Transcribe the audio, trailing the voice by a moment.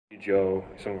Joe,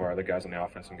 some of our other guys on the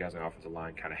offense, some guys on the offensive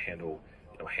line kind of handle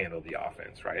the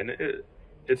offense, right? And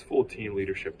it's full team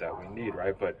leadership that we need,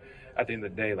 right? But at the end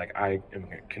of the day, like, I am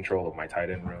in control of my tight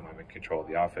end room. I'm in control of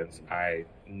the offense. I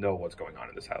know what's going on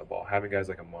this side of the ball. Having guys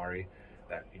like Amari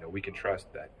that, we can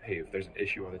trust that, hey, if there's an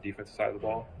issue on the defensive side of the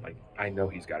ball, like, I know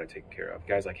he's got it taken care of.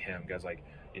 Guys like him, guys like,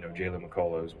 Jalen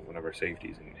McCullough is one of our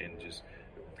safeties, and just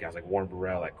guys like Warren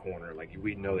Burrell at corner. Like,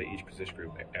 we know that each position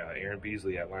group, Aaron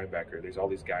Beasley at linebacker, there's all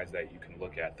these guys that you can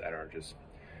look at that are just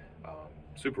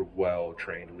super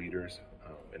well-trained leaders.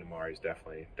 And Amari's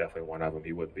definitely one of them.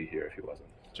 He wouldn't be here if he wasn't.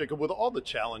 Jacob, with all the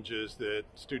challenges that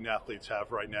student athletes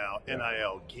have right now,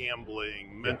 NIL,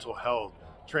 gambling, mental health,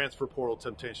 transfer portal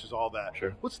temptations, all that,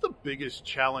 what's the biggest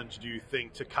challenge, do you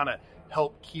think, to kind of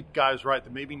help keep guys right,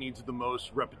 that maybe needs the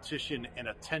most repetition and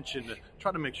attention to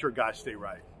try to make sure guys stay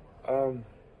right?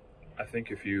 I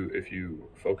think if you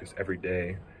focus every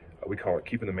day, we call it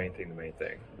keeping the main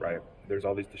thing, right? There's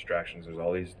all these distractions. There's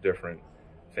all these different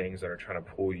things that are trying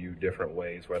to pull you different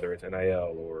ways, whether it's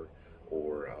NIL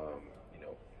or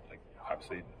like,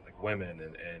 obviously, like, women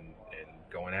and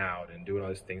going out and doing all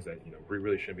these things that we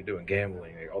really shouldn't be doing,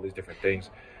 gambling, like, all these different things.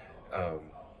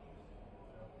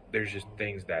 There's just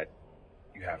things that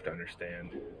you have to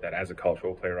understand that as a college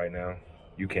football player right now,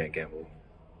 you can't gamble,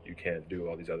 you can't do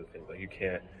all these other things. Like, you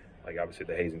can't, like, obviously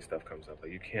the hazing stuff comes up.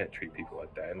 Like, you can't treat people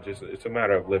like that. And just, it's a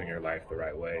matter of living your life the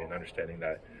right way and understanding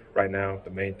that right now the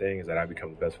main thing is that I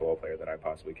become the best football player that I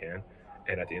possibly can.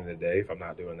 And at the end of the day, if I'm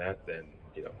not doing that, then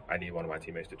I need one of my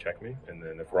teammates to check me. And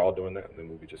then if we're all doing that, then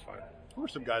we'll be just fine. Who are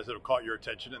some guys that have caught your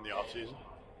attention in the offseason?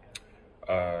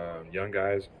 Young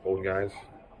guys, old guys.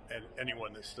 And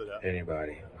anyone that stood out?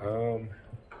 Anybody.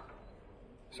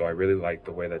 So I really like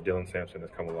the way that Dylan Sampson has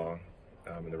come along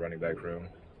in the running back room.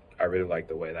 I really like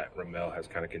the way that Ramel has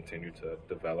kind of continued to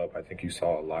develop. I think you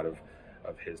saw a lot of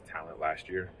his talent last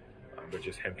year, but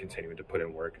just him continuing to put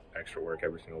in extra work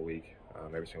every single week,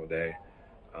 every single day.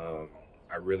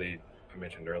 I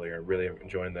mentioned earlier, really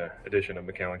enjoying the addition of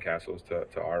McAllen Castles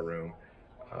to our room.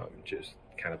 Just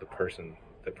kind of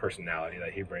the personality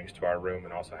that he brings to our room,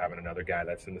 and also having another guy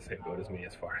that's in the same boat as me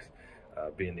as far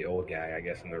as being the old guy, I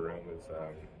guess, in the room has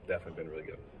definitely been really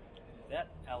good. That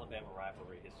Alabama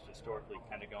rivalry has historically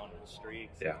kind of gone to the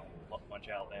streaks. Yeah. A bunch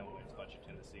of Alabama wins, a bunch of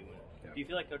Tennessee wins. Yeah. Do you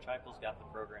feel like Coach Heupel's got the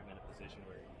program in a position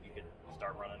where you could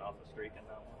start running off a streak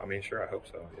now? I mean, sure, I hope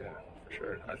so. Yeah, for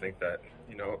sure. I think that,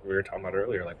 we were talking about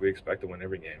earlier, like, we expect to win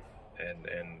every game.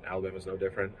 And Alabama's no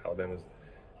different. Alabama's,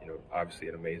 obviously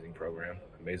an amazing program,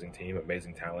 amazing team,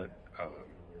 amazing talent.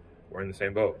 We're in the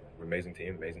same boat. We're an amazing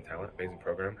team, amazing talent, amazing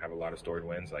program, have a lot of storied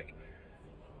wins. Like,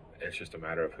 it's just a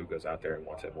matter of who goes out there and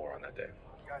wants it more on that day.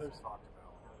 You guys have talked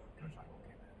about Coach Heupel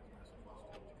came in, his message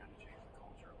was to kind of change the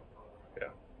culture of a program.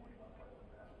 Yeah.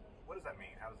 What does that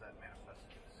mean? How does that manifest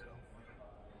itself?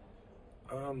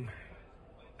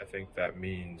 I think that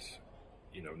means,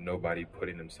 nobody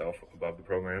putting himself above the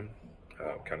program.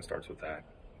 Kind of starts with that.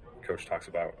 Coach talks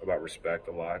about respect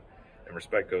a lot, and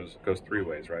respect goes three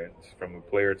ways, right? It's from the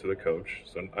player to the coach.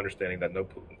 So understanding that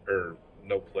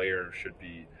no player should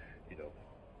be,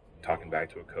 talking back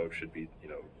to a coach, should be,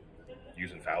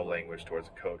 using foul language towards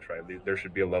a coach, right? There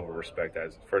should be a level of respect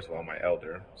as, first of all, my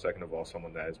elder. Second of all,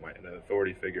 someone that is an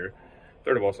authority figure.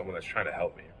 Third of all, someone that's trying to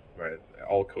help me, right?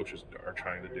 All coaches are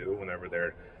trying to do whenever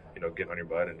they're, getting on your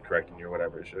butt and correcting you or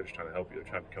whatever. It's just trying to help you. They're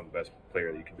trying to become the best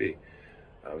player that you can be.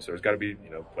 So there's got to be,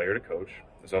 player to coach.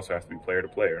 There's also has to be player to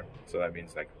player. So that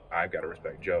means, like, I've got to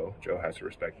respect Joe. Joe has to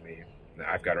respect me. And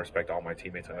I've got to respect all my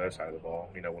teammates on the other side of the ball,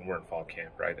 when we're in fall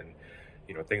camp, right? And,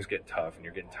 things get tough and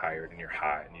you're getting tired and you're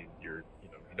hot and you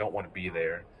don't want to be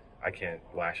there. I can't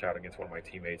lash out against one of my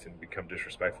teammates and become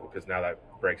disrespectful, because now that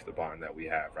breaks the bond that we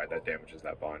have, right? That damages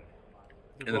that bond.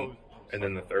 And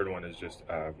then the third one is just,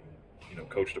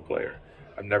 coach to player.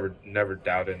 I've never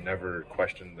doubted, never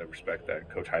questioned the respect that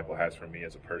Coach Heupel has for me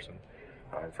as a person,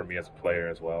 for me as a player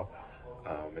as well.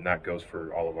 And that goes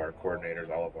for all of our coordinators,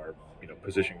 all of our,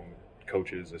 position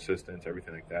coaches, assistants,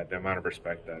 everything like that. The amount of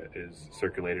respect that is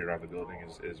circulated around the building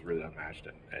is really unmatched.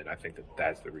 And I think that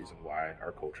that's the reason why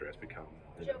our culture has become.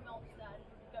 Joe Milton said,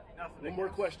 go ahead. One more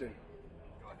question.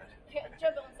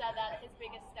 Joe Milton said that his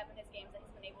biggest step in his game is that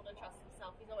he's been able to trust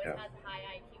himself. He's always had a high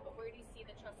IQ, but where do you see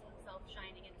the trust in himself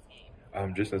shining in his game?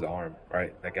 Just his arm,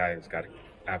 right? That guy has got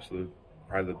probably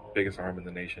the biggest arm in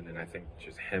the nation, and I think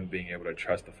just him being able to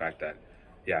trust the fact that,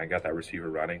 I got that receiver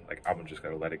running, like, I'm just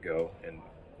going to let it go, and,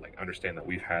 like, understand that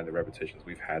we've had the repetitions,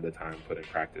 we've had the time put in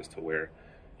practice to where,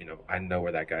 I know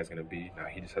where that guy's going to be. Now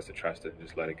he just has to trust it and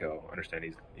just let it go. Understand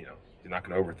he's not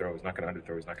going to overthrow, he's not going to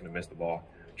underthrow, he's not going to miss the ball.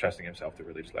 Trusting himself to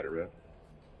really just let it rip.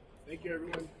 Thank you,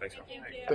 everyone. Thanks, Thank you.